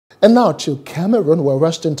And now to Cameroon, where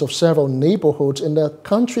residents of several neighborhoods in the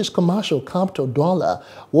country's commercial capital, Douala,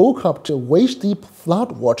 woke up to waist-deep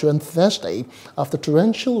floodwater on Thursday after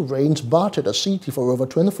torrential rains battered the city for over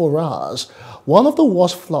 24 hours. One of the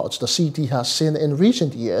worst floods the city has seen in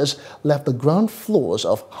recent years left the ground floors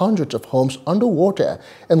of hundreds of homes underwater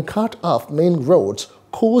and cut off main roads,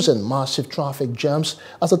 causing massive traffic jams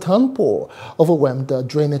as the downpour overwhelmed the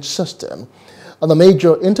drainage system. On a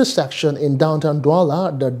major intersection in downtown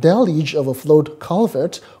Douala, the deluge overflowed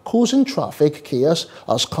culverts, causing traffic chaos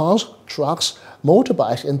as cars, trucks,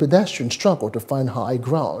 motorbikes and pedestrians struggled to find high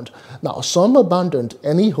ground. Now, some abandoned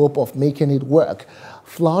any hope of making it work.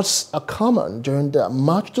 Floods are common during the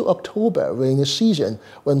March to October rainy season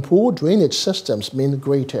when poor drainage systems mean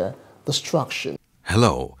greater destruction.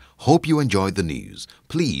 Hello, hope you enjoyed the news.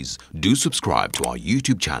 Please do subscribe to our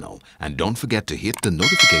YouTube channel and don't forget to hit the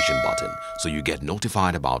notification button so you get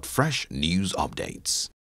notified about fresh news updates.